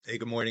Hey,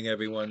 good morning,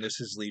 everyone.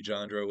 This is Lee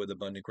Jondro with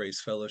Abundant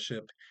Grace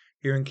Fellowship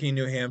here in Keene,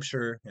 New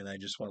Hampshire, and I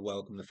just want to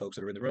welcome the folks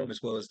that are in the room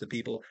as well as the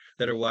people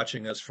that are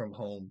watching us from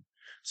home.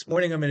 This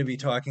morning, I'm going to be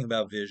talking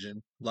about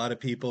vision. A lot of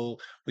people,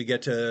 we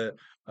get to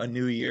a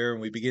new year and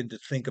we begin to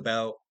think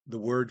about the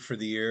word for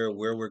the year,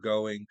 where we're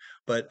going,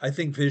 but I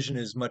think vision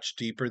is much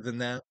deeper than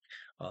that.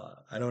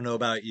 I don't know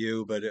about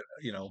you, but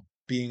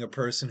being a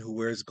person who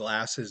wears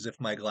glasses, if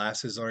my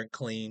glasses aren't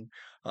clean,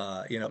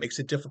 makes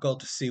it difficult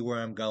to see where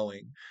I'm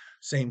going.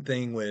 Same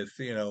thing with,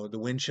 the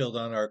windshield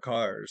on our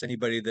cars.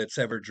 Anybody that's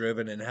ever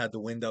driven and had the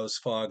windows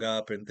fog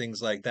up and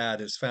things like that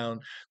has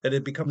found that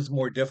it becomes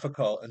more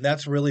difficult. And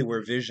that's really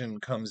where vision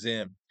comes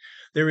in.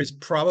 There is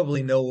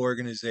probably no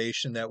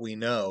organization that we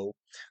know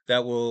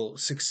that will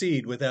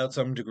succeed without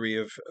some degree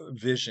of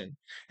vision.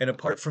 And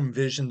apart from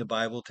vision, the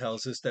Bible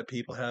tells us that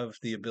people have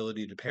the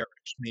ability to perish,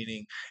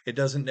 meaning it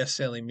doesn't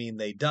necessarily mean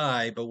they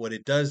die, but what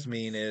it does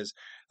mean is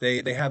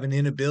they have an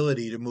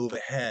inability to move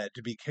ahead,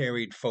 to be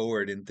carried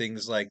forward, and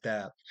things like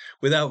that.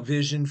 Without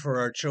vision for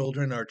our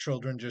children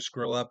just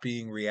grow up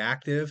being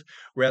reactive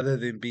rather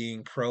than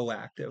being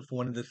proactive.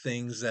 One of the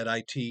things that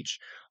I teach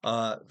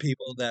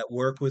people that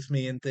work with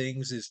me and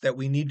things is that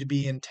we need to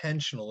be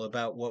intentional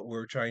about what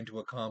we're trying to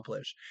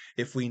accomplish.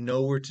 If we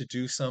know we're to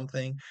do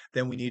something,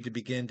 then we need to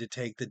begin to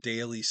take the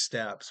daily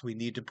steps. We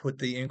need to put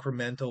the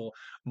incremental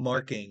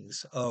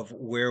markings of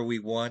where we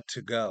want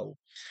to go.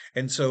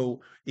 And so,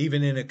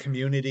 even in a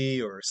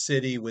community or a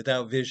city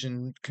without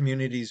vision,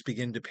 communities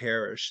begin to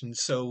perish. And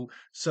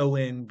so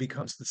in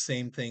becomes the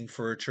same thing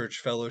for a church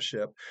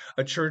fellowship.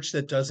 A church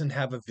that doesn't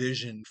have a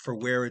vision for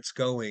where it's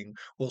going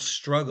will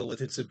struggle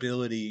with its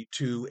ability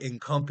to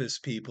encompass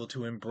people,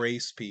 to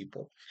embrace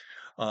people.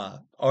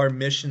 Our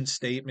mission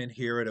statement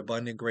here at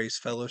Abundant Grace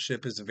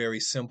Fellowship is a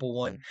very simple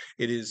one.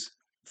 It is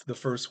the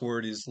first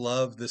word is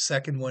love. The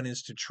second one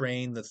is to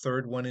train. The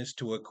third one is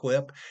to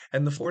equip.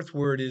 And the fourth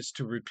word is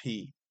to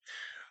repeat.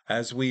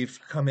 As we've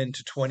come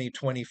into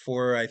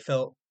 2024, I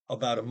felt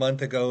about a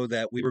month ago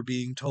that we were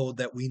being told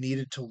that we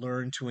needed to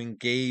learn to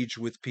engage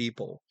with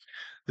people.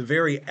 The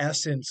very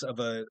essence of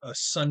a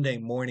Sunday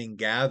morning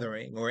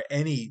gathering or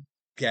any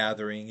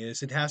gathering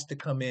is it has to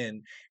come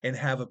in and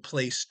have a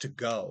place to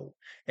go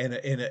and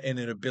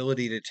an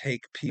ability to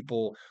take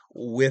people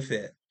with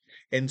it.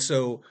 And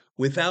so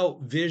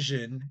without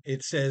vision,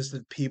 it says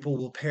that people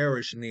will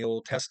perish in the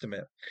Old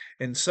Testament.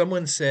 And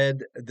someone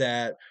said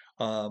that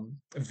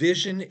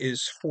vision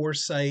is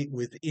foresight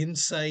with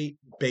insight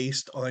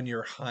based on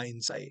your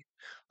hindsight.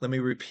 Let me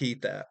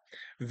repeat that.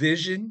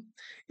 Vision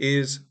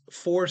is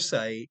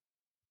foresight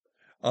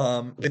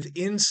with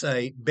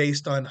insight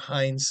based on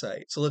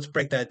hindsight. So let's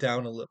break that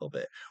down a little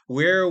bit.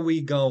 Where are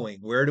we going?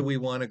 Where do we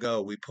want to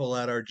go? We pull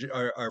out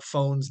our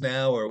phones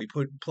now, or we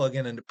plug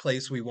in a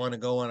place we want to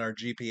go on our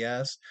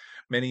GPS.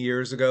 Many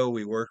years ago,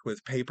 we worked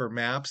with paper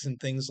maps and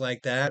things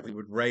like that. We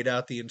would write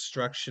out the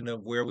instruction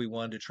of where we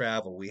wanted to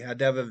travel. We had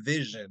to have a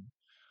vision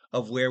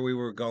of where we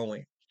were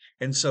going.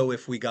 And so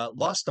if we got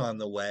lost on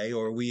the way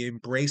or we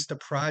embraced a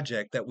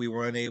project that we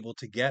were unable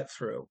to get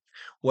through,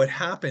 what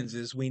happens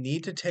is we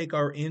need to take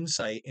our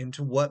insight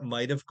into what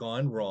might have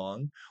gone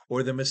wrong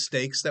or the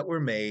mistakes that were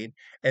made,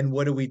 and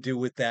what do we do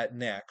with that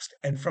next?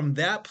 And from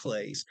that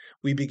place,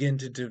 we begin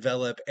to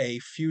develop a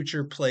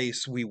future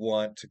place we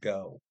want to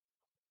go.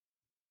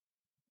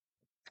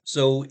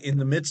 So, in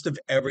the midst of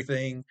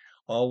everything,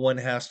 all one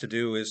has to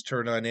do is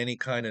turn on any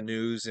kind of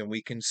news, and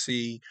we can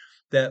see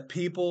that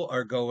people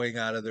are going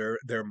out of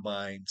their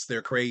minds.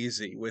 They're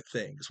crazy with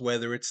things,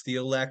 whether it's the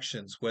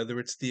elections, whether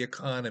it's the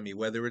economy,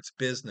 whether it's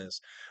business,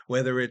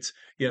 whether it's,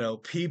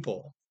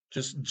 people,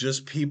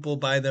 just people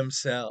by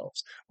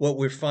themselves. What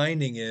we're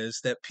finding is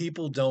that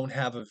people don't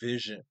have a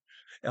vision.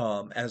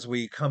 As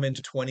we come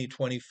into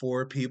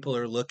 2024, people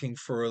are looking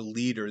for a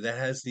leader that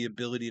has the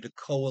ability to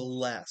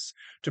coalesce,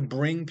 to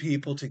bring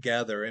people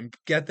together and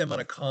get them on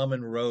a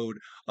common road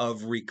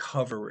of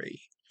recovery.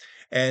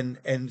 And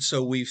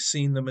so we've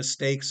seen the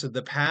mistakes of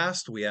the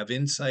past. We have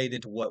insight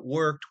into what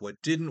worked,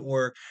 what didn't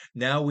work.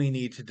 Now we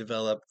need to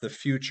develop the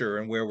future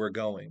and where we're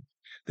going.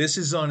 This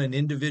is on an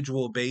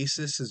individual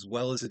basis as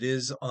well as it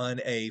is on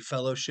a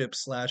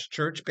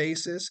fellowship/church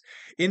basis.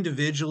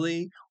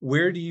 Individually,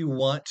 where do you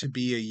want to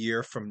be a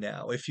year from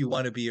now? If you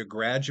want to be a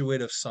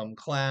graduate of some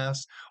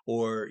class,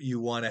 or you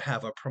want to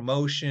have a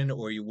promotion,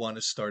 or you want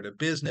to start a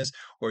business,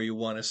 or you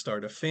want to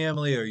start a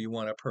family, or you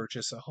want to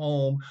purchase a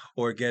home,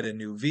 or get a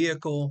new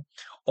vehicle,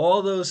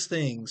 all those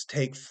things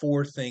take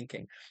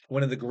forethinking.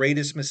 One of the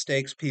greatest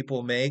mistakes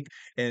people make,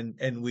 and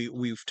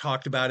we've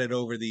talked about it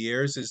over the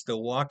years, is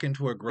they'll walk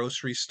into a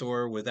grocery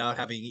store without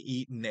having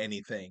eaten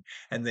anything,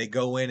 and they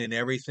go in and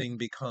everything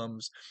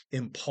becomes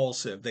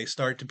impulsive. They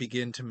start to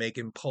begin to make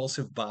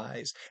impulsive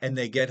buys, and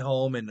they get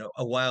home, and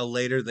a while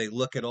later they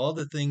look at all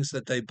the things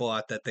that they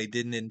bought that they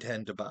didn't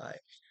intend to buy.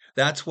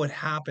 That's what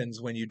happens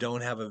when you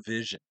don't have a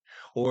vision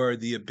or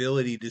the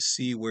ability to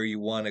see where you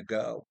want to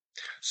go.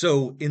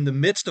 So, in the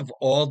midst of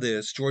all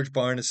this, George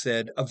Barna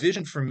said, a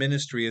vision for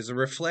ministry is a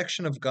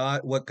reflection of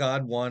God, what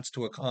God wants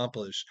to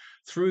accomplish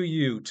through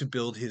you to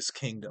build his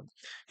kingdom.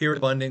 Here at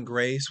Abundant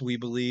Grace, we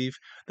believe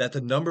that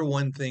the number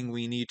one thing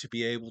we need to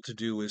be able to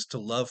do is to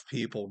love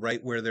people right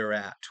where they're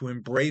at, to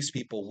embrace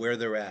people where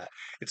they're at.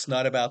 It's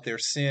not about their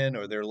sin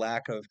or their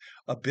lack of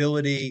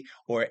ability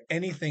or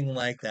anything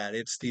like that.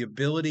 It's the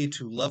ability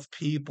to love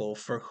people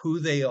for who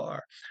they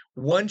are.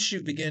 Once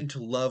you begin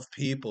to love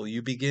people,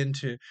 you begin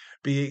to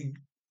be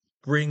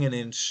bring an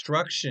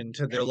instruction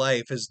to their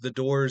life as the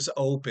doors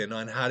open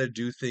on how to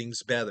do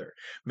things better.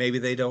 Maybe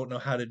they don't know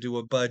how to do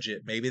a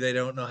budget. Maybe they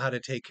don't know how to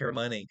take care of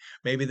money.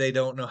 Maybe they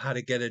don't know how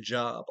to get a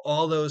job.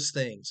 All those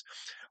things.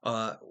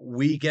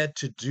 We get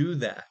to do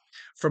that.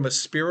 From a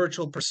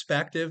spiritual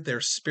perspective,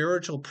 there's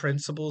spiritual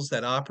principles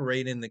that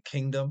operate in the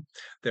kingdom.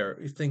 There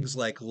are things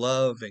like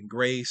love and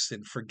grace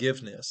and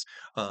forgiveness,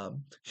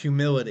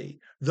 humility.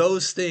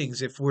 Those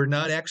things, if we're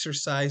not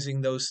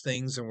exercising those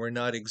things and we're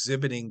not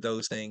exhibiting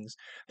those things,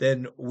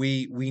 then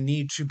we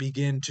need to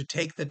begin to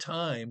take the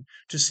time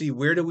to see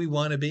where do we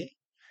want to be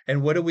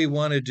and what do we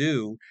want to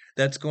do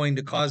that's going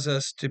to cause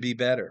us to be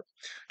better.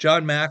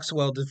 John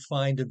Maxwell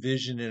defined a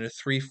vision in a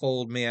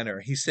threefold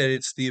manner. He said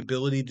it's the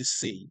ability to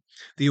see,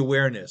 the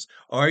awareness.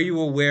 Are you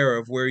aware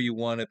of where you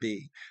want to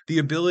be? The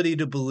ability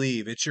to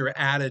believe, it's your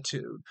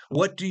attitude.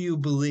 What do you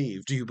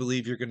believe? Do you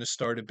believe you're going to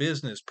start a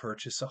business,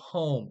 purchase a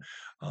home,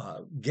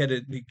 get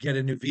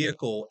a new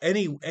vehicle,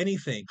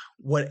 anything,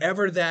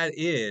 whatever that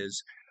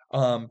is?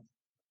 Um,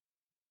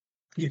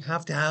 you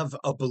have to have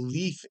a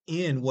belief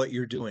in what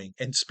you're doing.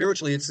 And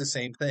spiritually, it's the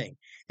same thing.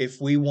 If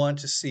we want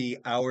to see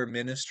our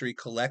ministry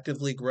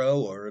collectively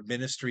grow, or a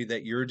ministry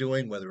that you're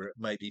doing, whether it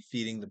might be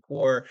feeding the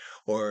poor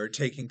or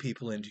taking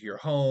people into your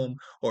home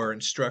or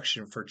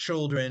instruction for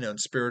children on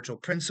spiritual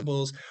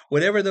principles,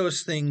 whatever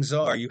those things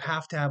are, you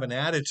have to have an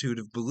attitude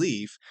of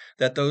belief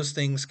that those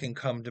things can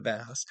come to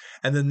pass.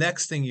 And the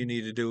next thing you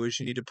need to do is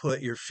you need to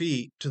put your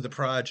feet to the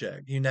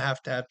project. You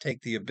have to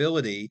take the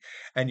ability,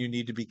 and you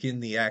need to begin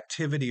the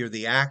activity or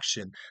the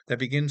action that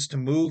begins to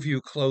move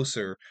you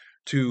closer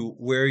to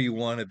where you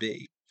want to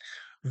be.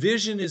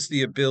 Vision is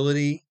the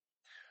ability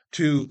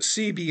to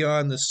see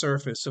beyond the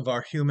surface of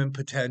our human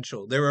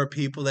potential. There are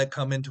people that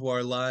come into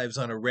our lives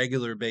on a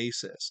regular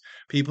basis.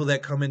 People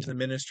that come into the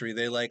ministry,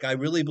 they like, I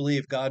really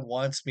believe God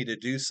wants me to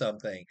do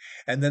something.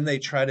 And then they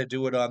try to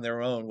do it on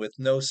their own with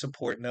no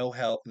support, no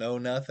help, no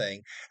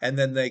nothing. And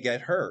then they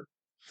get hurt,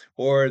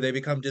 or they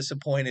become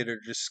disappointed or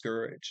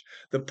discouraged.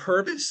 The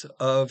purpose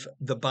of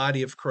the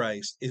body of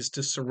Christ is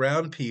to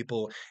surround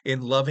people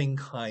in loving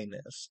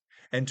kindness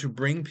and to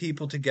bring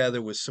people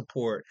together with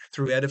support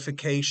through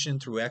edification,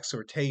 through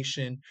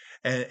exhortation,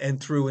 and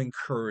through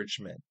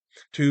encouragement.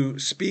 To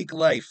speak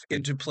life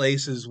into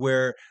places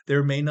where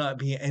there may not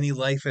be any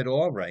life at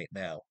all right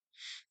now.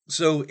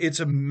 So it's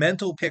a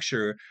mental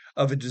picture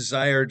of a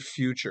desired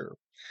future.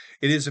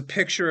 It is a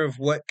picture of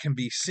what can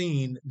be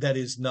seen that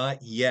is not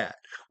yet.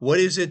 What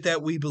is it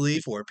that we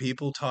believe for?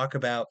 People talk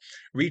about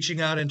reaching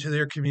out into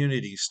their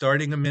community,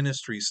 starting a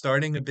ministry,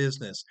 starting a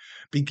business.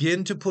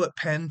 Begin to put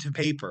pen to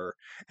paper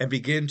and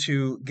begin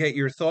to get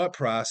your thought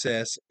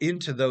process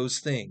into those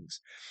things.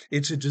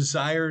 It's a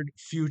desired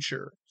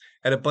future.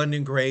 At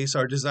Abundant Grace,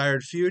 our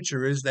desired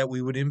future is that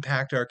we would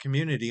impact our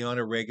community on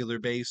a regular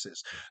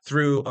basis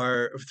through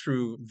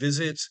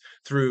visits,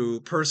 through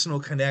personal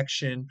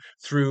connection,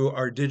 through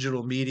our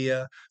digital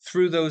media,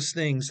 through those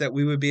things, that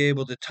we would be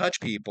able to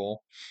touch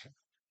people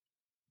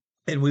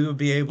and we would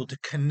be able to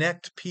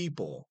connect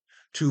people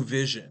to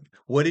vision.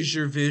 What is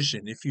your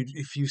vision?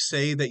 If you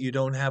say that you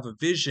don't have a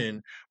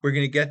vision, we're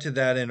going to get to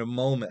that in a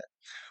moment.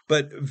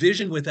 But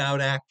vision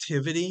without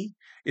activity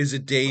is a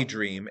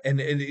daydream.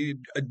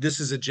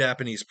 This is a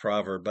Japanese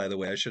proverb, by the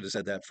way. I should have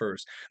said that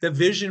first. That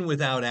vision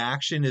without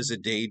action is a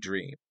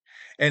daydream.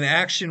 And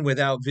action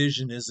without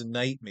vision is a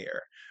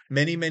nightmare.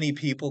 Many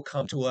people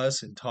come to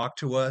us and talk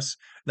to us,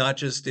 not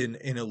just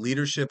in a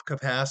leadership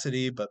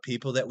capacity, but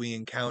people that we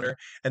encounter,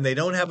 and they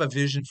don't have a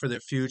vision for their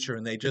future,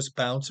 and they just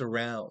bounce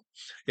around.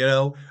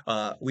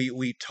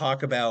 We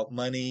talk about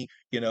money,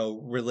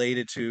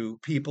 related to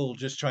people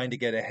just trying to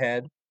get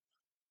ahead.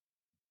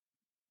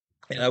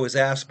 And I was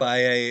asked by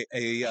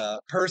a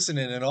person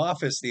in an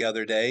office the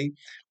other day.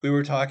 We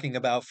were talking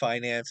about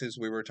finances,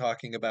 we were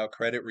talking about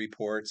credit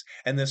reports,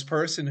 and this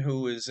person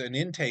who is an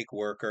intake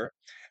worker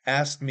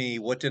asked me,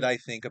 what did I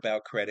think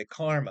about Credit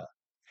Karma?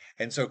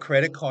 And so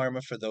Credit Karma,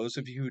 for those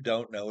of you who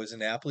don't know, is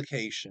an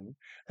application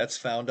that's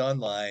found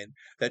online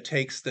that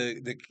takes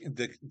the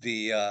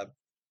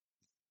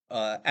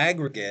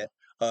aggregate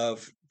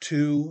of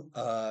two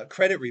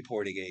credit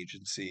reporting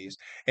agencies,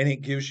 and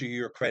it gives you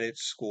your credit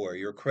score.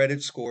 Your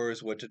credit score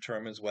is what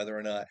determines whether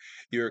or not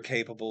you're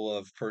capable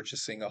of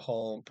purchasing a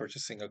home,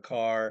 purchasing a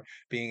car,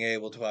 being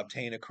able to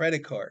obtain a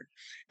credit card.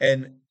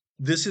 And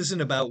this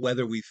isn't about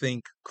whether we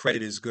think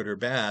credit is good or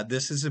bad.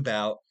 This is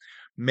about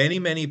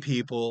many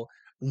people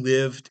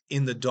lived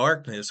in the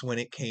darkness when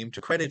it came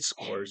to credit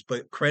scores,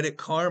 but Credit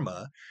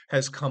Karma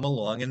has come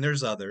along, and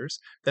there's others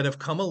that have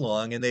come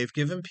along, and they've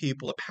given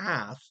people a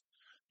path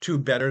to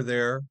better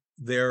their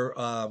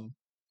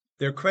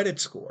credit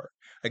score.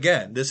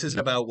 Again, this isn't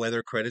about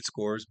whether credit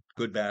scores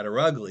good, bad, or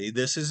ugly.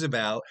 This is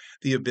about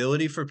the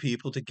ability for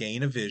people to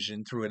gain a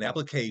vision through an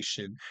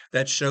application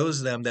that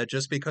shows them that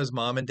just because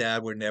mom and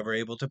dad were never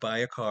able to buy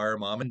a car,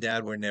 mom and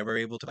dad were never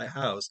able to buy a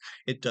house,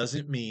 it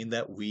doesn't mean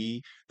that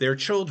we, their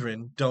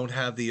children, don't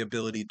have the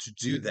ability to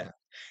do that.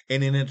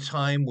 And in a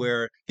time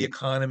where the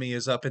economy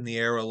is up in the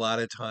air a lot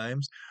of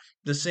times,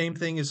 the same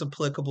thing is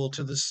applicable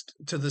to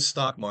the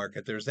stock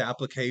market. There's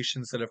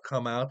applications that have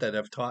come out that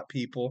have taught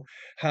people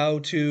how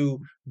to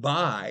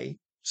buy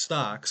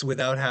stocks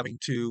without having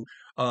to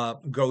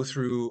go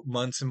through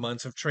months and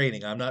months of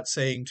training. I'm not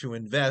saying to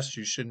invest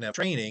you shouldn't have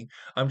training.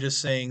 I'm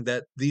just saying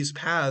that these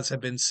paths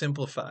have been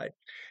simplified,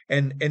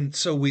 and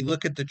so we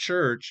look at the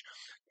church.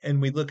 And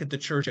we look at the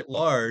church at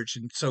large.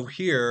 And so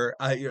here,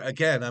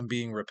 again, I'm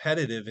being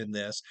repetitive in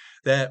this,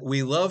 that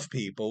we love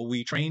people,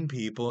 we train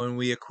people, and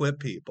we equip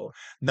people.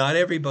 Not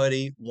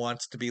everybody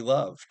wants to be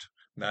loved.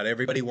 Not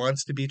everybody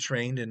wants to be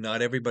trained, and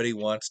not everybody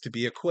wants to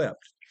be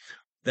equipped.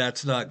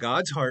 That's not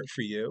God's heart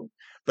for you.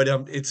 But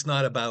it's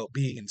not about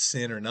being in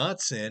sin or not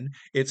sin.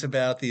 It's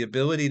about the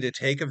ability to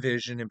take a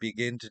vision and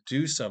begin to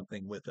do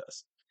something with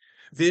us.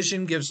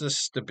 Vision gives us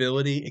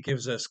stability, it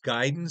gives us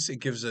guidance, it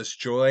gives us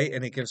joy,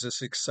 and it gives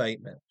us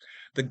excitement.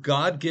 The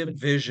God given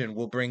vision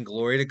will bring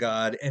glory to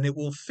God and it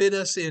will fit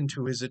us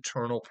into his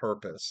eternal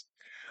purpose.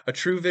 A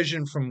true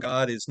vision from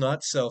God is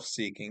not self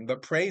seeking,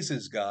 but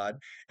praises God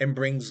and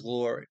brings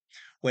glory.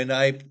 When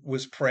I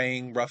was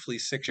praying roughly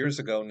 6 years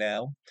ago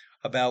now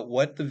about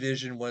what the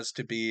vision was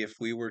to be if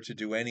we were to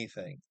do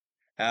anything,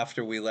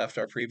 after we left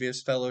our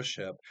previous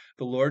fellowship,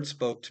 the Lord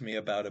spoke to me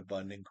about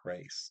abundant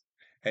grace.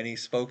 And he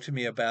spoke to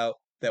me about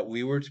that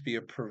we were to be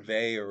a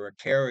purveyor,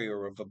 a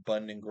carrier of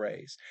abundant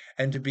grace.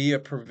 And to be a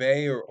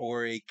purveyor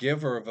or a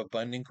giver of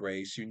abundant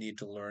grace, you need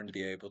to learn to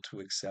be able to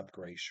accept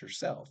grace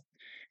yourself.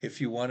 If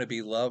you want to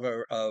be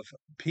lover of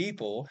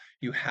people,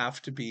 you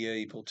have to be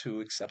able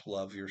to accept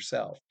love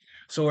yourself.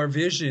 So our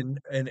vision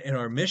and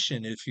our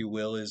mission, if you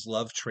will, is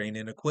love, train,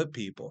 and equip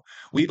people.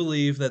 We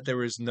believe that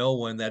there is no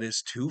one that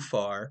is too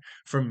far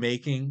from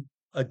making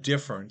a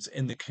difference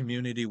in the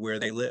community where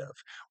they live,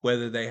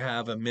 whether they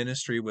have a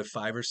ministry with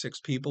 5 or 6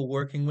 people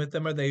working with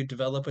them or they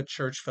develop a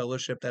church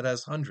fellowship that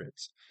has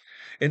hundreds.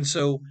 And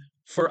so,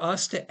 for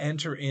us to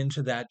enter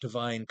into that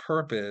divine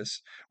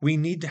purpose, we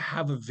need to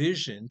have a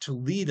vision to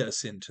lead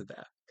us into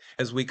that.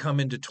 As we come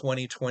into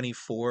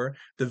 2024,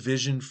 the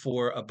vision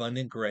for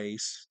abundant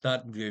grace,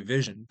 not the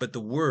vision, but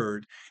the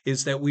word,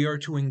 is that we are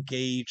to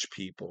engage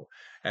people.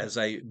 As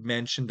I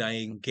mentioned, I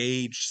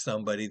engaged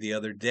somebody the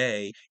other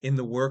day in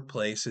the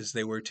workplace as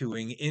they were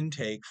doing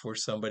intake for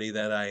somebody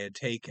that I had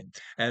taken.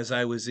 As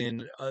I was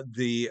in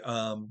the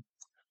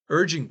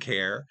urgent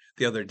care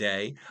the other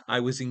day, I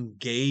was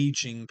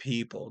engaging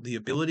people. The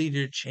ability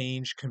to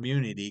change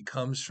community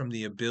comes from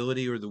the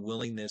ability or the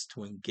willingness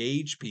to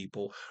engage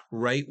people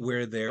right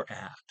where they're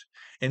at.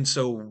 And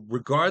so,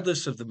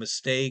 regardless of the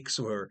mistakes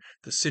or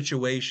the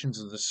situations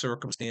or the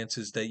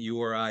circumstances that you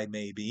or I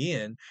may be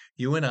in,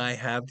 you and I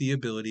have the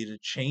ability to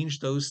change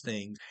those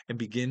things and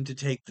begin to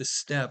take the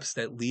steps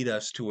that lead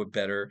us to a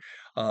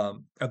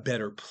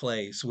better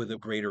place with a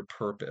greater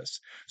purpose.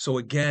 So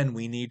again,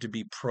 we need to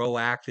be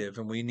proactive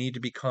and we need to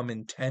become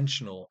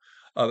intentional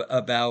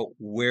about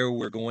where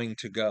we're going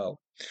to go.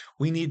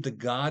 We need the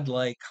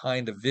godlike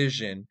kind of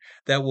vision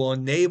that will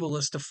enable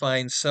us to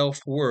find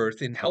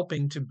self-worth in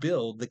helping to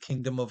build the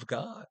kingdom of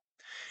God.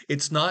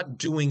 It's not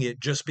doing it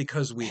just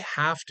because we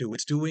have to.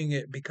 It's doing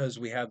it because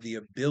we have the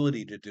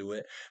ability to do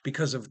it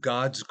because of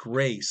God's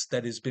grace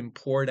that has been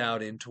poured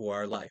out into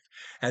our life.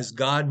 As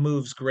God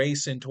moves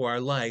grace into our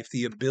life,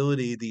 the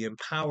ability, the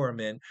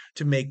empowerment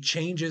to make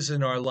changes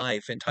in our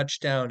life and touch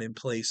down in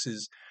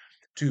places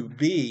to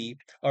be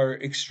are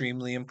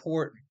extremely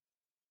important.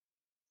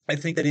 I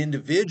think that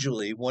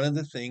individually, one of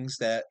the things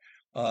that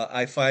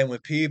I find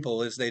with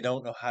people is they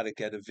don't know how to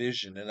get a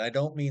vision. And I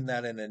don't mean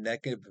that in a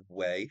negative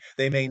way.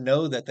 They may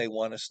know that they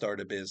want to start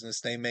a business.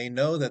 They may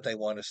know that they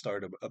want to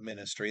start a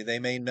ministry. They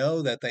may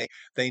know that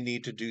they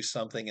need to do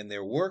something in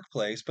their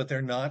workplace, but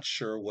they're not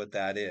sure what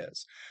that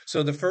is.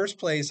 So the first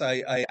place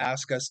I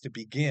ask us to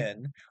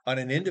begin on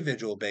an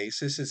individual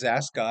basis is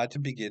ask God to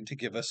begin to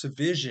give us a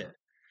vision.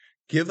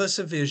 Give us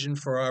a vision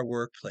for our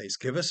workplace.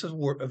 Give us a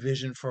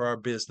vision for our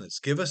business.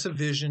 Give us a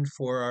vision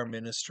for our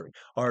ministry,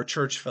 our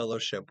church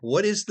fellowship.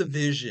 What is the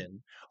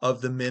vision of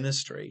the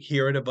ministry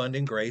here at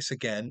Abundant Grace?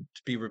 Again,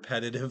 to be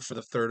repetitive for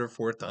the third or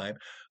fourth time,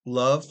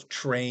 love,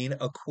 train,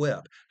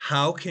 equip.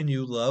 How can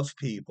you love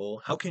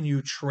people? How can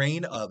you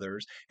train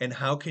others? And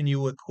how can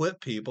you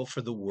equip people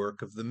for the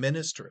work of the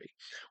ministry?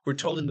 We're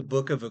told in the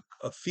book of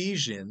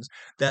Ephesians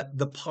that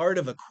the part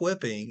of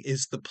equipping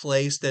is the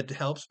place that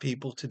helps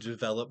people to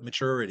develop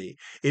maturity.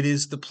 It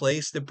is the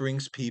place that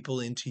brings people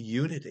into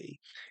unity.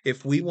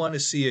 If we want to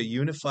see a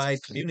unified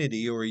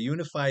community or a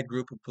unified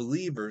group of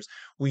believers,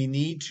 we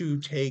need to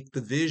take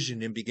the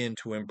vision and begin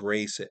to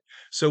embrace it.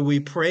 So we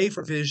pray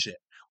for vision.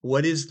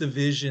 What is the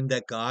vision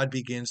that God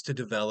begins to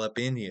develop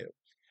in you?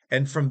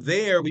 And from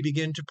there, we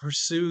begin to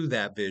pursue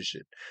that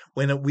vision.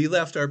 When we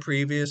left our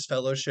previous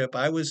fellowship,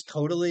 I was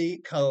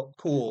totally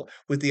cool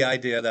with the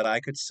idea that I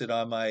could sit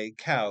on my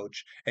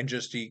couch and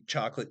just eat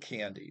chocolate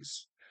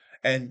candies.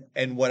 And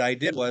what I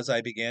did was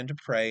I began to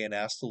pray and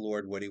ask the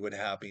Lord what he would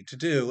have me to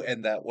do,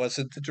 and that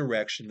wasn't the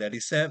direction that he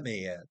sent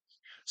me in.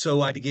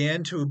 So I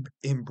began to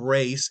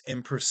embrace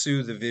and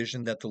pursue the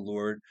vision that the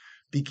Lord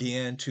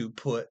began to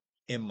put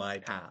in my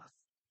path.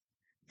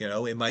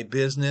 In my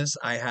business,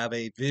 I have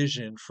a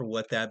vision for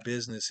what that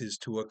business is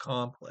to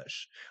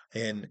accomplish.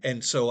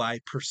 And so I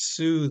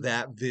pursue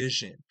that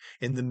vision.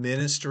 In the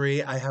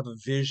ministry, I have a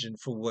vision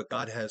for what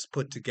God has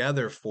put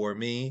together for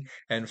me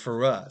and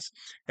for us.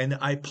 And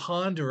I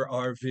ponder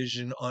our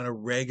vision on a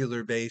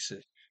regular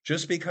basis.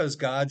 Just because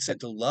God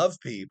said to love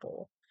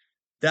people,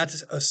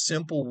 that's a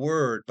simple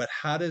word, but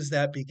how does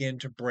that begin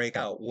to break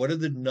out? What are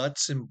the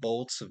nuts and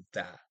bolts of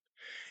that?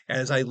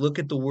 As I look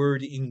at the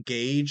word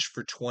engage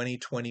for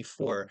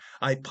 2024,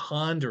 I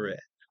ponder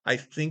it. I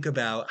think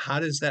about how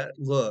does that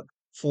look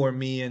for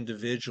me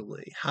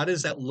individually? How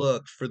does that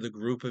look for the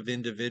group of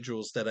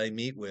individuals that I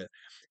meet with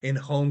in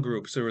home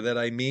groups or that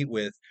I meet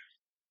with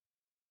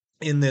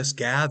in this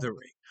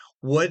gathering?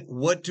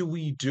 What do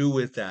we do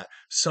with that?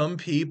 Some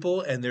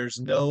people, and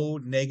there's no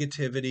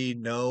negativity,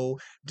 no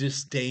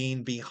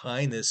disdain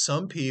behind this.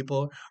 Some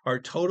people are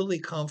totally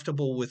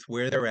comfortable with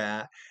where they're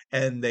at,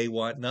 and they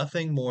want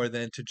nothing more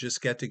than to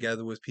just get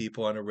together with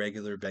people on a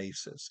regular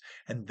basis.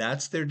 And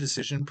that's their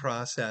decision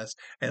process.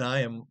 And I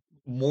am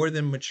more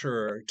than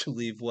mature to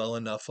leave well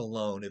enough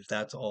alone if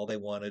that's all they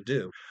want to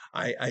do.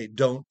 I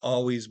don't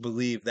always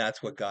believe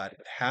that's what God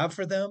would have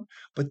for them,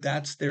 but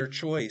that's their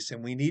choice,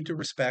 and we need to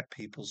respect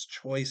people's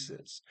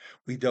choices.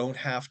 We don't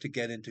have to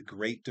get into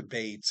great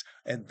debates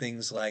and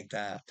things like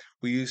that.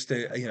 We used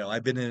to,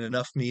 I've been in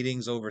enough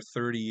meetings over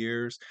 30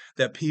 years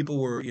that people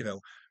were,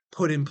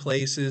 put in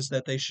places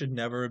that they should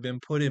never have been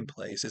put in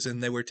places,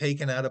 and they were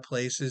taken out of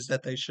places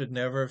that they should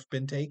never have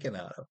been taken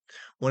out of.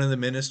 One of the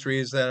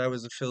ministries that I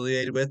was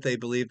affiliated with, they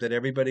believed that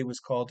everybody was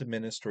called to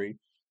ministry.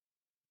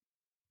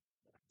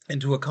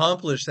 And to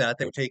accomplish that,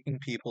 they were taking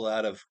people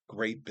out of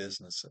great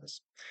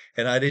businesses.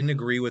 And I didn't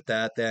agree with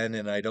that then,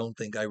 and I don't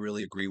think I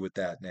really agree with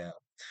that now.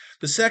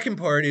 The second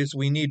part is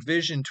we need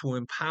vision to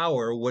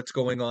empower what's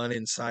going on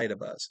inside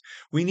of us.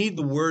 We need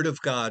the word of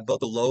God,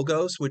 both the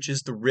logos, which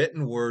is the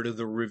written word or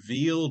the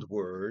revealed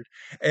word,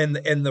 and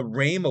the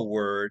rhema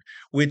word,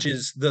 which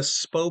is the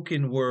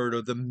spoken word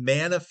or the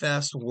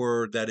manifest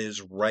word that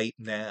is right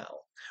now.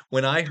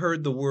 When I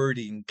heard the word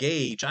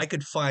engage, I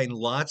could find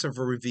lots of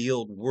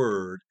revealed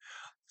word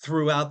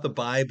throughout the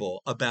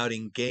Bible about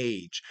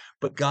engage,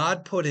 but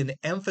God put an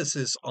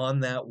emphasis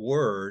on that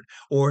word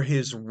or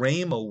his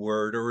rhema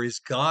word or his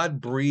God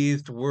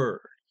breathed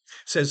word.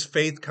 It says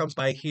faith comes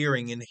by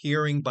hearing and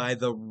hearing by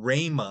the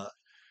rhema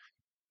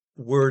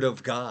word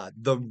of God,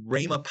 the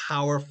rhema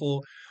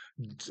powerful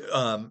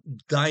um,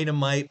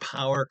 dynamite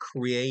power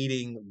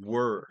creating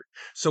word.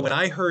 So when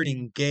I heard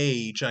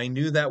engage, I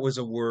knew that was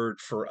a word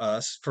for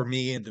us, for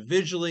me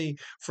individually,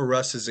 for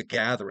us as a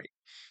gathering.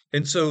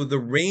 And so the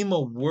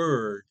Rhema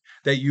word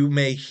that you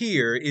may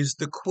hear is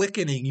the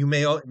quickening. You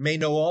may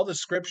know all the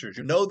scriptures,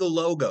 you know the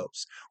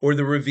logos or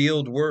the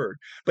revealed word,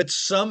 but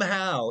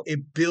somehow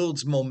it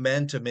builds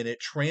momentum and it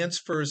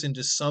transfers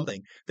into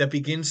something that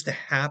begins to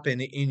happen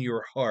in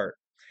your heart.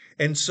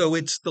 And so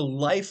it's the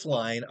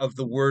lifeline of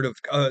the word of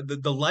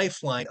the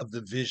lifeline of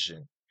the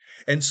vision.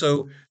 And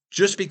so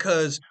just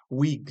because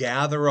we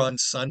gather on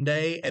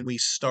Sunday and we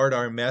start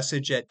our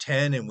message at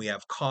 10 and we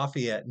have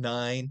coffee at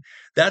 9,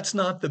 that's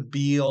not the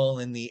be all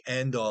and the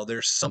end all.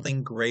 There's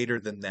something greater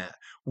than that.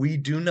 We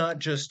do not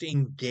just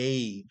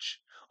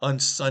engage on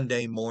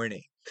Sunday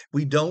morning.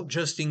 We don't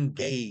just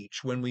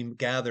engage when we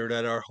gathered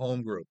at our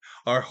home group.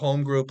 Our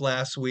home group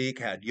last week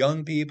had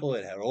young people,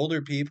 it had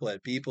older people, it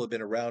had people who had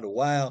been around a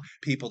while,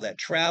 people that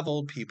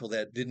traveled, people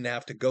that didn't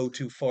have to go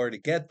too far to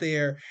get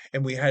there.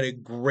 And we had a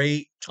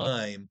great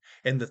time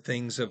in the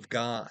things of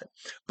God.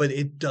 But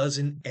it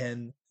doesn't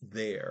end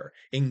there.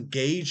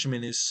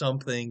 Engagement is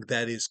something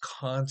that is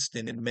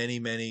constant in many,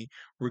 many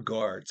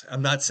regards.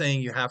 I'm not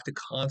saying you have to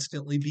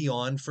constantly be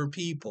on for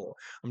people.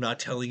 I'm not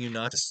telling you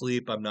not to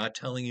sleep. I'm not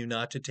telling you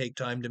not to take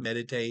time to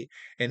meditate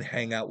and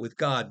hang out with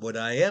God. What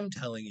I am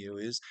telling you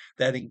is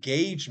that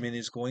engagement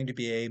is going to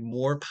be a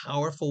more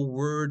powerful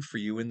word for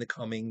you in the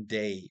coming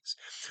days.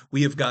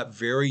 We have got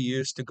very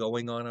used to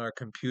going on our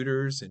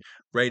computers and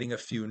writing a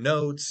few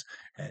notes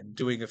and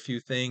doing a few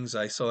things.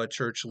 I saw a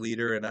church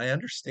leader and I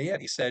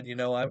understand. He said,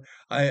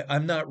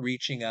 I'm not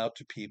reaching out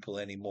to people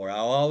anymore.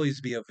 I'll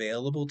always be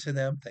available to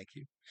them. Thank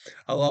you.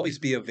 I'll always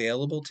be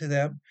available to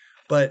them,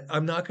 but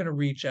I'm not going to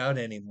reach out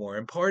anymore.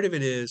 And part of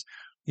it is,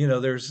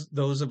 there's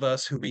those of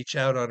us who reach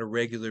out on a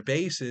regular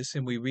basis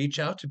and we reach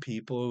out to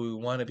people who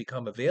want to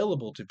become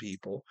available to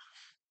people.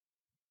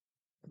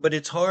 But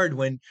it's hard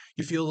when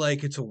you feel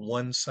like it's a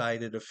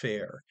one-sided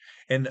affair.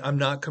 And I'm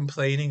not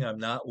complaining. I'm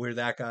not where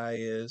that guy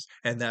is,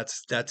 and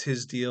that's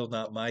his deal,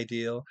 not my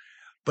deal.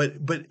 But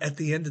at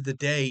the end of the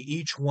day,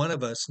 each one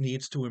of us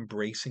needs to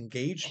embrace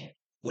engagement.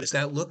 What does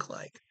that look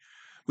like?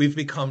 We've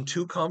become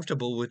too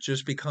comfortable with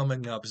just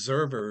becoming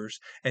observers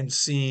and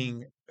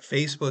seeing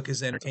Facebook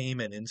as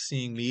entertainment and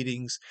seeing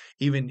meetings,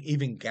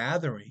 even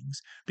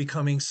gatherings,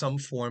 becoming some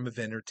form of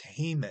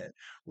entertainment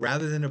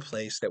rather than a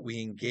place that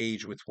we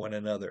engage with one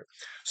another.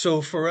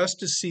 So for us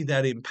to see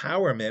that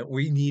empowerment,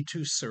 we need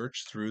to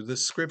search through the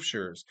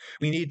scriptures.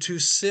 We need to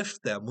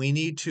sift them. We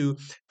need to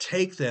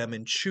take them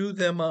and chew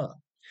them up.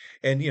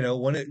 And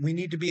we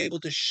need to be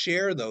able to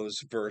share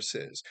those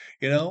verses.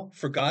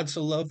 For God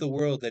so loved the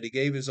world that he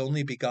gave his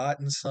only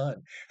begotten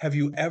son. Have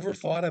you ever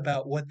thought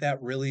about what that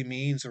really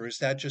means, or is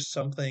that just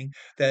something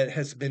that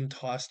has been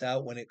tossed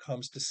out when it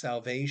comes to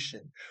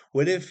salvation?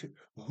 What if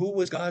Who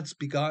was God's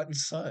begotten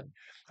son?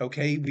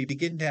 Okay, we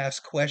begin to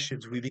ask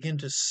questions, we begin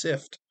to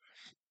sift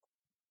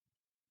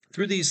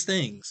through these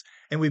things,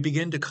 and we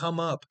begin to come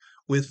up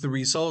with the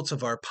results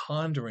of our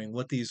pondering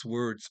what these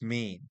words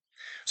mean.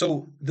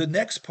 So the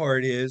next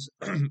part is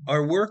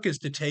our work is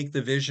to take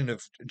the vision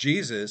of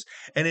Jesus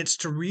and it's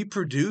to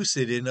reproduce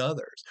it in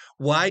others.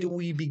 Why do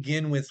we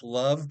begin with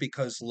love?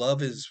 Because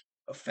love is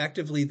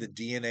effectively the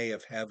DNA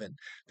of heaven,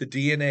 the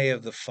DNA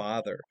of the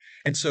Father.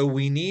 And so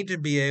we need to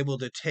be able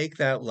to take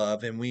that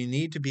love and we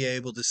need to be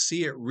able to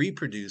see it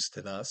reproduced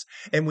in us,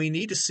 and we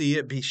need to see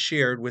it be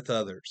shared with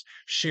others,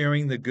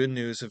 sharing the good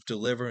news of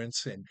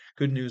deliverance and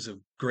good news of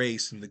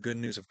grace and the good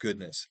news of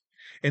goodness.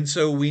 And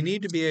so we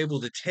need to be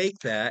able to take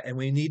that and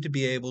we need to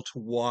be able to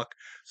walk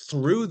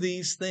through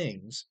these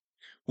things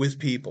with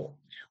people.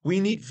 We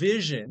need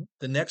vision.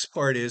 The next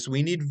part is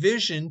we need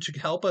vision to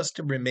help us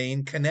to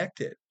remain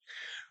connected.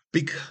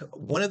 Because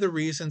one of the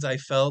reasons I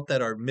felt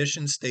that our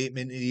mission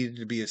statement needed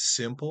to be as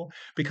simple,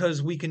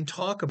 because we can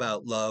talk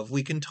about love,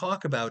 we can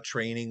talk about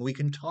training, we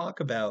can talk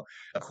about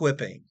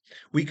equipping,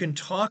 we can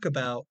talk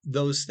about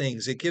those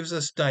things. It gives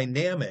us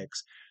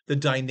dynamics, the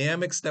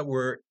dynamics that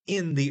were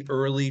in the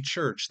early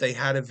church. They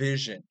had a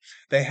vision.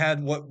 They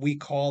had what we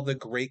call the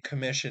Great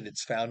Commission.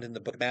 It's found in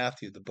the book of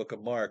Matthew, the book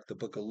of Mark, the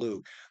book of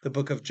Luke, the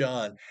book of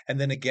John. And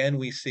then again,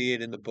 we see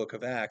it in the book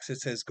of Acts. It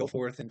says, go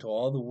forth into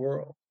all the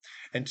world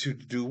and to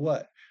do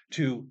what?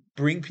 To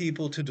bring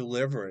people to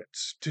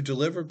deliverance, to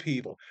deliver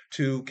people,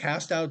 to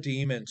cast out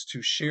demons,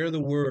 to share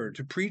the word,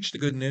 to preach the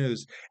good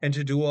news, and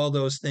to do all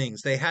those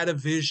things. They had a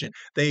vision.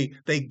 They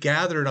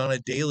gathered on a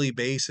daily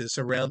basis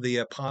around the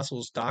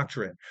apostles'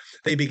 doctrine.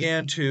 They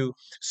began to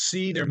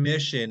see their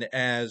mission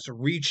as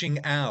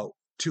reaching out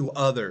to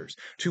others,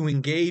 to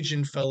engage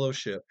in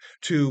fellowship,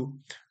 to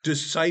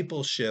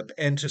discipleship,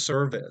 and to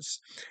service.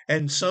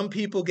 And some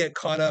people get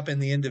caught up in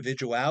the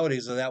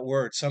individualities of that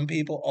word. Some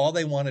people, all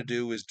they want to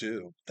do is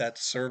do that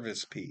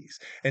service piece.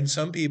 And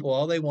some people,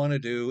 all they want to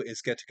do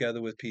is get together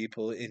with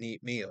people and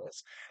eat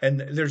meals. And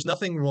there's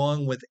nothing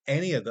wrong with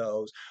any of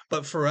those.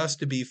 But for us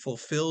to be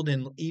fulfilled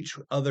in each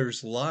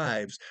other's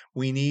lives,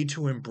 we need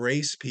to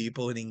embrace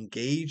people and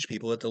engage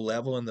people at the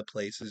level and the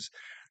places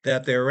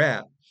that they're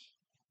at.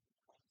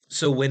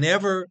 So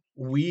whenever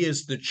we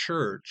as the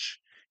church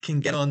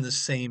can get on the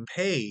same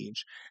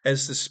page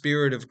as the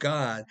Spirit of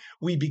God,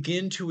 we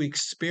begin to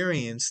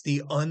experience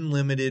the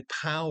unlimited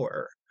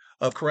power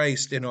of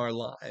Christ in our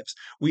lives.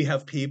 We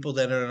have people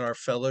that are in our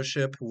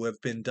fellowship who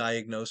have been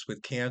diagnosed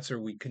with cancer.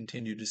 We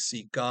continue to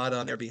seek God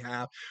on their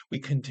behalf. We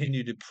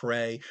continue to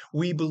pray.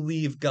 We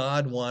believe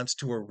God wants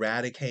to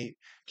eradicate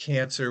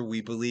cancer.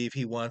 We believe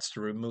he wants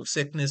to remove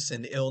sickness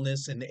and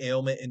illness and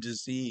ailment and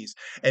disease.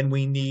 And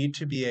we need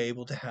to be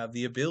able to have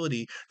the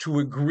ability to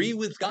agree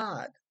with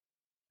God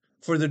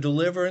for the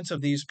deliverance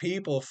of these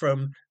people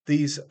from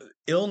these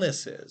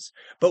illnesses.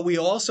 But we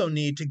also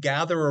need to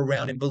gather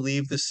around and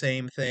believe the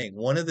same thing.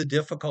 One of the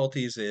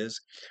difficulties is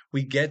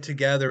we get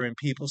together and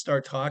people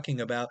start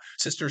talking about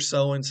sister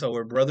so and so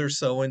or brother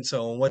so and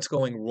so and what's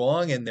going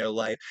wrong in their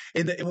life.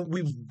 And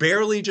we've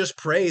barely just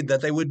prayed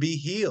that they would be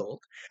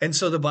healed. And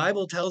so the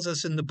Bible tells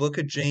us in the book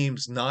of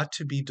James not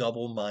to be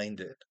double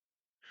minded,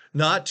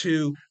 not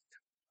to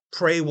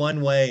pray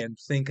one way and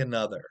think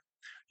another.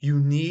 You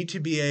need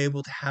to be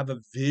able to have a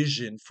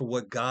vision for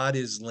what God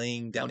is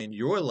laying down in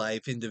your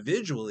life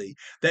individually,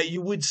 that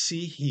you would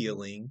see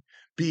healing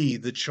be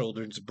the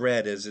children's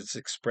bread as it's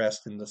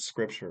expressed in the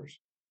scriptures.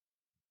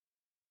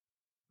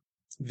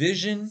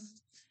 Vision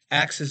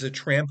acts as a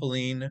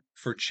trampoline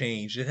for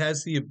change. It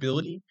has the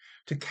ability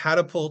to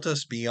catapult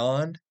us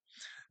beyond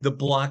the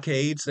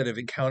blockades that have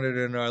encountered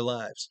in our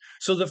lives.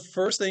 So the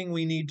first thing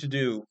we need to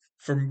do,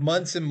 for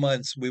months and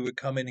months, we would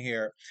come in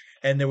here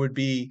and there would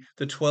be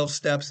the 12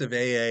 steps of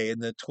AA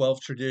and the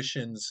 12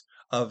 traditions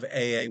of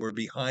AA were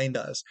behind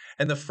us.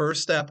 And the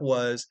first step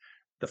was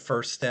the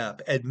first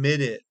step,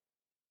 admit it.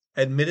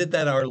 Admitted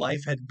that our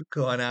life had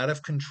gone out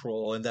of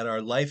control and that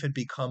our life had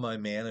become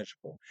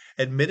unmanageable.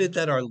 Admitted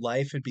that our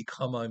life had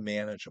become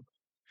unmanageable.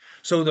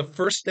 So the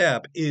first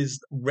step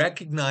is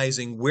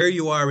recognizing where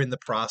you are in the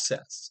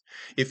process.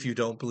 If you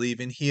don't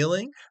believe in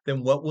healing,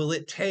 then what will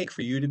it take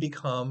for you to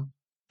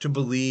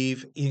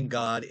believe in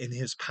God, in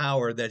his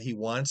power that he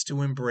wants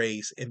to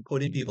embrace and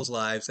put in people's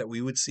lives, that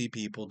we would see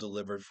people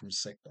delivered from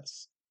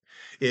sickness?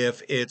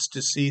 if it's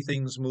to see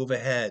things move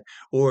ahead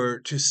or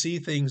to see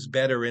things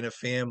better in a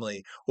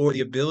family or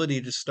the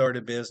ability to start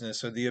a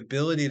business or the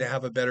ability to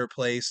have a better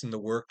place in the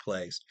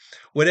workplace.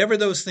 Whatever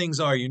those things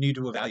are, you need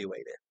to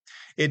evaluate it.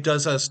 It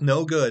does us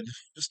no good.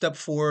 Step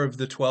 4 of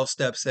the 12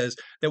 steps says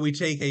that we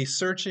take a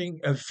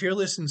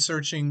fearless and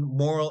searching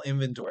moral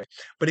inventory,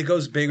 but it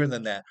goes bigger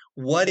than that.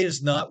 What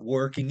is not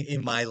working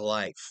in my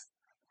life?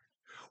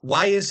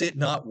 Why is it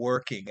not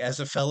working? As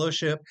a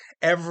fellowship,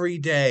 every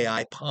day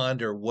I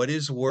ponder what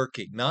is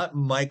working, not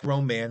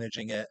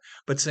micromanaging it,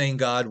 but saying,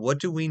 God, what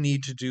do we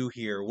need to do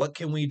here? What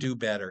can we do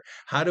better?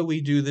 How do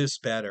we do this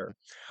better?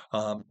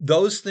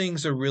 Those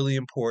things are really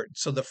important.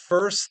 So the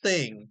first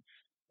thing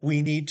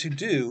we need to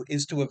do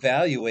is to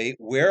evaluate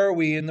where are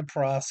we in the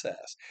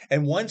process.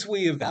 And once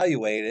we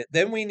evaluate it,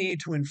 then we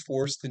need to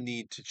enforce the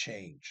need to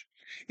change.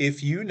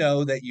 If you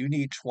know that you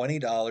need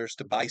 $20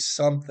 to buy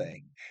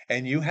something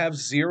and you have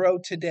zero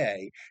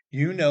today,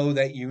 you know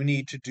that you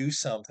need to do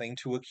something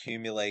to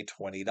accumulate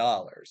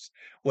 $20,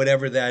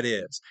 whatever that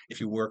is. If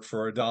you work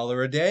for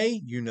 $1 a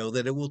day, you know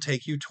that it will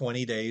take you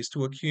 20 days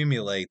to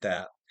accumulate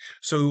that.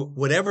 So,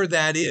 whatever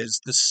that is,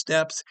 the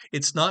steps,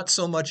 it's not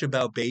so much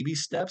about baby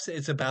steps,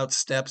 it's about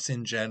steps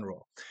in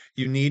general.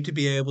 You need to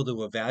be able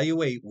to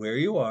evaluate where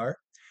you are,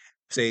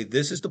 say,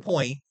 this is the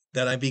point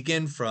that I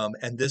begin from,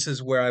 and this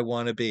is where I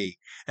want to be.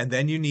 And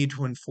then you need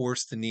to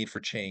enforce the need for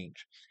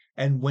change.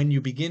 And when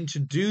you begin to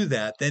do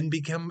that, then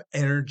become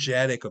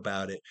energetic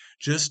about it.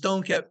 Just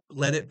don't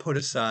let it put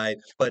aside,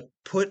 but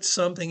put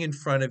something in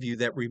front of you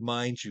that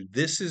reminds you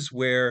this is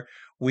where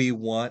we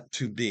want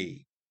to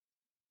be.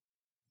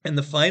 And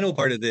the final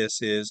part of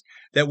this is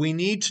that we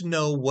need to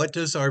know, what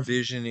does our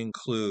vision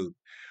include?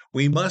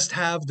 We must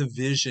have the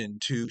vision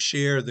to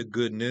share the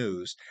good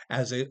news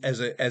as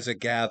a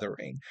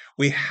gathering.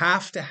 We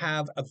have to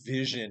have a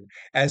vision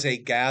as a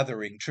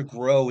gathering to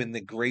grow in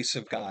the grace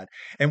of God.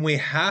 And we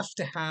have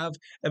to have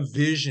a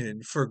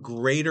vision for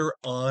greater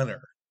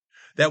honor,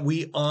 that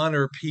we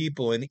honor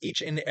people in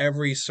each and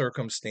every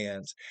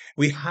circumstance.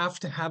 We have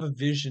to have a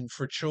vision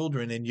for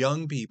children and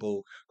young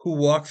people who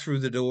walk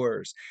through the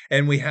doors.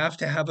 And we have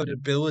to have an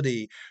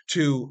ability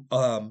to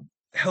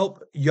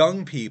help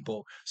young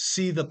people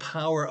see the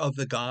power of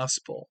the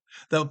gospel.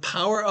 The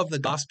power of the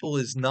gospel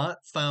is not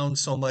found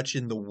so much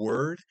in the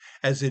word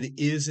as it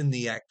is in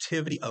the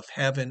activity of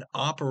heaven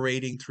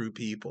operating through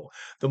people.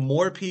 The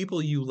more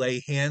people you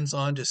lay hands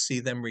on to see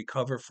them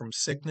recover from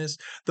sickness,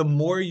 the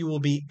more you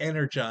will be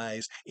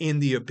energized in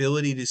the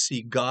ability to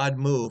see God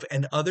move,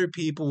 and other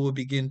people will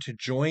begin to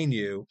join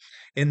you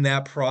in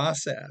that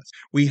process.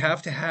 We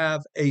have to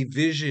have a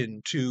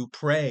vision to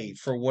pray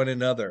for one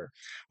another.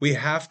 We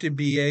have to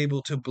be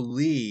able to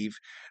believe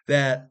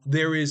that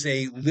there is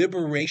a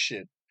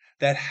liberation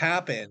that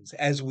happens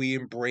as we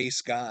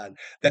embrace God,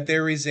 that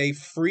there is a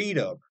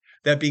freedom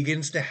that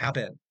begins to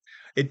happen.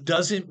 It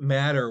doesn't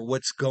matter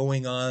what's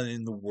going on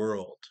in the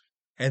world.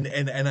 And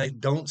I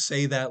don't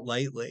say that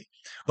lightly.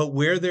 But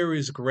where there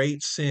is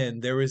great sin,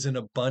 there is an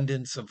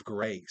abundance of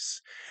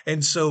grace.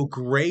 And so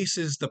grace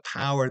is the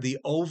power, the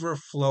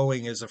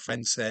overflowing, as a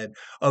friend said,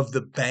 of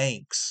the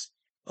banks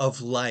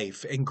of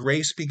life. And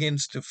grace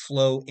begins to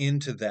flow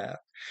into that.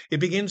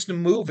 It begins to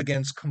move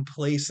against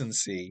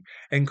complacency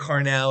and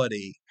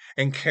carnality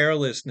and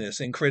carelessness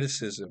and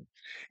criticism.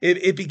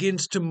 It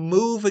begins to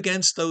move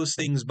against those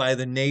things by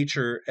the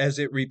nature as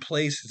it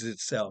replaces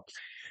itself.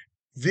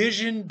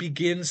 Vision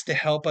begins to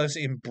help us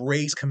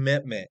embrace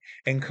commitment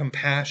and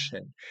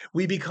compassion.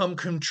 We become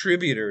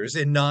contributors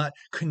and not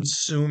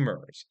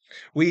consumers.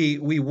 We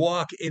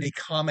walk in a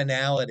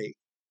commonality,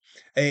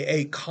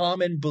 a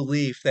common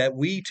belief that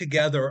we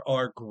together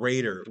are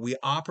greater. We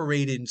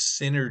operate in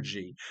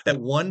synergy, that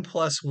 1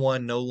 plus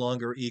 1 no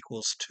longer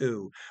equals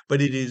 2,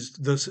 but it is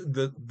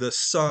the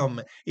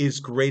sum is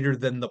greater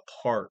than the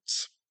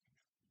parts.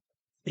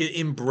 It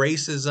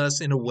embraces us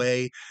in a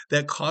way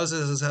that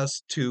causes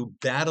us to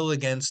battle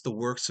against the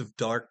works of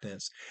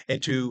darkness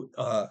and to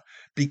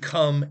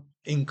become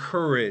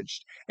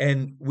encouraged.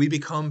 And we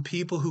become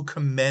people who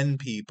commend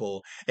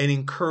people and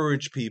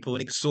encourage people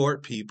and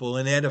exhort people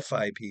and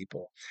edify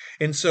people.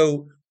 And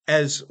so,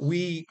 as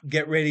we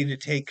get ready to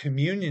take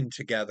communion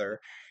together,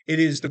 it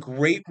is the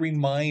great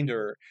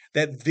reminder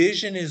that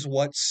vision is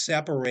what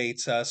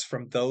separates us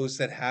from those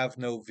that have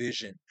no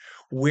vision.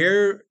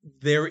 Where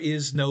there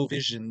is no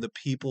vision, the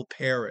people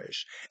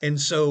perish. And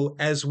so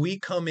as we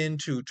come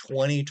into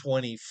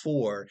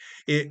 2024,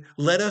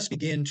 let us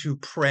begin to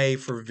pray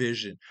for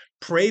vision.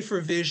 Pray for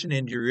vision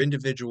in your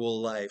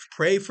individual life.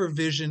 Pray for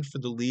vision for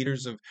the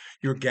leaders of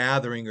your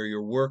gathering or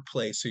your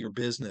workplace or your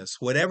business,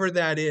 whatever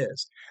that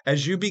is.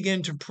 As you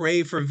begin to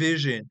pray for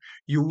vision,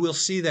 you will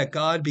see that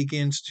God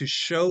begins to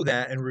show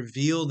that and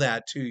reveal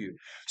that to you.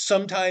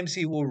 Sometimes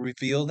He will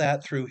reveal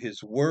that through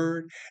His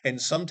word,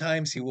 and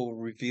sometimes He will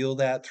reveal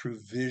that through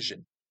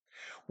vision.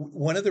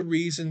 One of the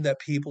reasons that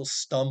people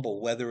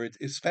stumble, whether it's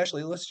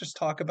especially, let's just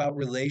talk about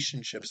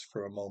relationships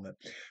for a moment.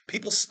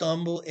 People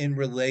stumble in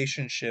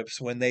relationships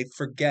when they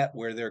forget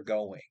where they're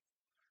going,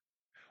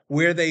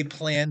 where they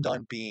planned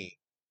on being,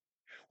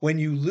 When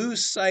you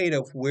lose sight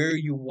of where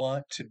you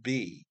want to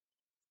be,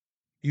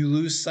 you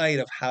lose sight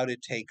of how to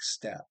take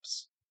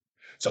steps.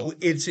 So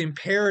it's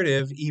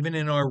imperative, even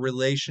in our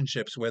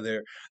relationships,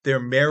 whether they're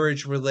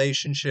marriage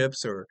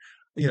relationships or,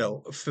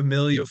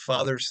 familial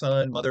father,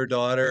 son, mother,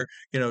 daughter,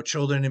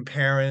 children and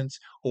parents,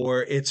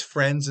 or it's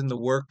friends in the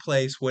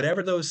workplace,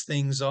 whatever those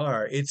things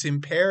are, it's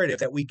imperative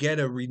that we get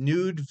a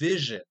renewed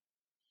vision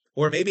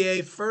or maybe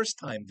a first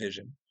time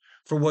vision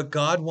for what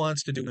God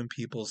wants to do in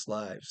people's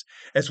lives.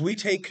 As we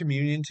take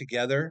communion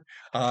together,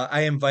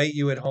 I invite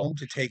you at home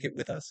to take it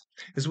with us.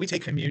 As we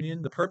take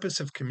communion, the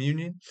purpose of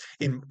communion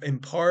in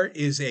part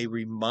is a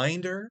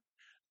reminder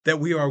that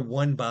we are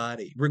one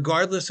body,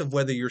 regardless of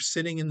whether you're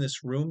sitting in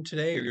this room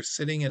today or you're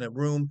sitting in a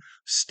room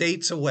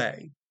states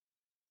away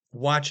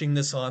watching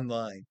this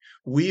online.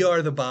 We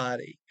are the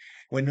body.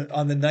 When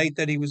on the night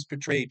that he was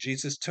betrayed,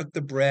 Jesus took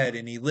the bread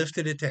and he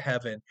lifted it to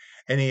heaven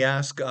and he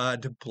asked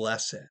God to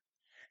bless it.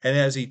 And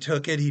as he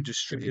took it, he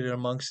distributed it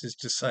amongst his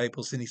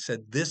disciples and he said,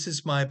 "This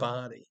is my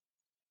body."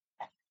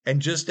 And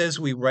just as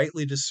we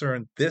rightly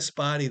discern this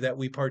body that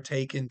we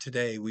partake in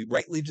today, we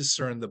rightly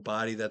discern the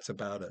body that's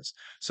about us.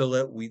 So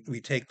let we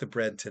take the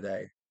bread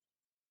today.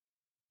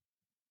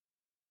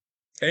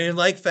 And in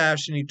like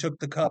fashion, he took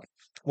the cup.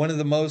 One of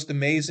the most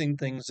amazing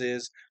things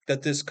is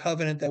that this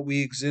covenant that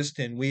we exist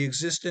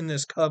in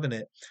this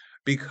covenant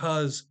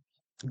because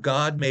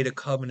God made a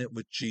covenant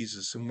with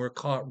Jesus, and we're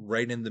caught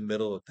right in the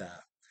middle of that.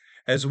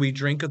 As we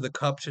drink of the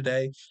cup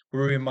today,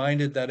 we're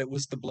reminded that it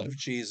was the blood of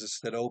Jesus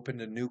that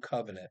opened a new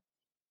covenant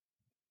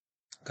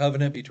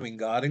between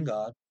God and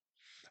God,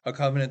 a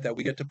covenant that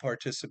we get to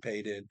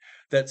participate in,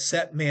 that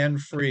set man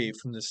free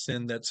from the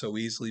sin that so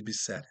easily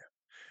beset him.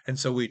 And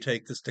so we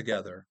take this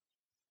together.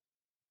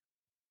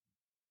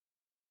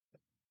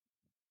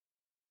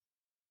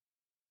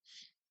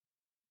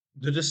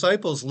 The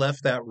disciples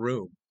left that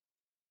room,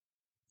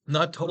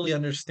 not totally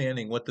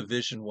understanding what the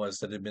vision was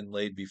that had been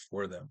laid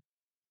before them.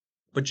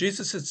 But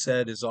Jesus had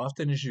said, as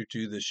often as you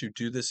do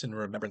this in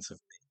remembrance of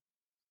me.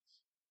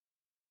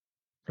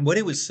 And what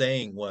he was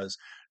saying was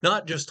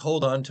not just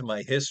hold on to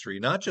my history,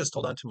 not just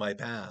hold on to my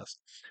past,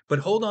 but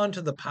hold on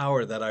to the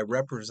power that I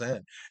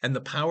represent and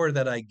the power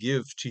that I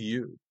give to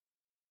you,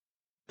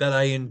 that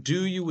I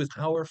endue you with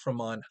power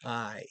from on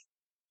high.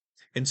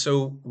 And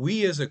so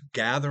we as a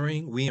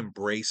gathering, we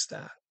embrace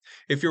that.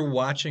 If you're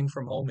watching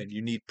from home and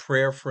you need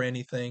prayer for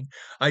anything,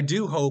 I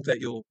do hope that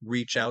you'll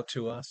reach out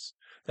to us,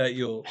 that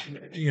you'll,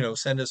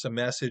 send us a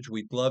message.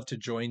 We'd love to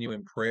join you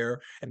in prayer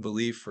and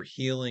believe for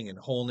healing and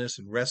wholeness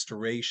and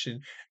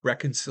restoration,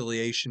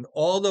 reconciliation,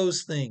 all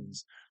those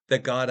things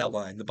that God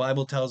outlined. The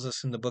Bible tells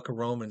us in the book of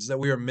Romans that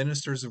we are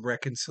ministers of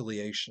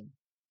reconciliation,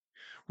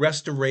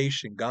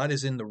 restoration. God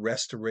is in the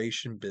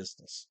restoration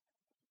business.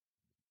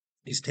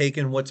 He's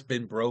taken what's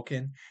been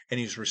broken and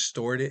he's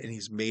restored it and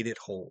he's made it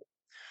whole.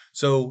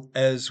 So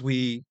as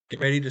we get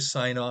ready to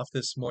sign off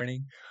this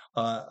morning,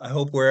 I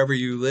hope wherever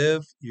you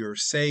live, you're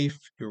safe,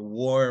 you're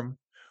warm.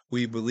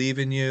 We believe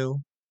in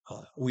you.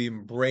 We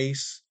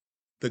embrace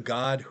the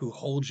God who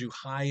holds you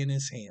high in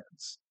his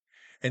hands.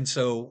 And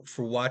so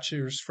for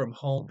watchers from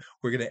home,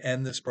 we're going to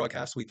end this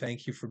broadcast. We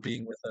thank you for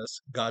being with us.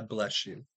 God bless you.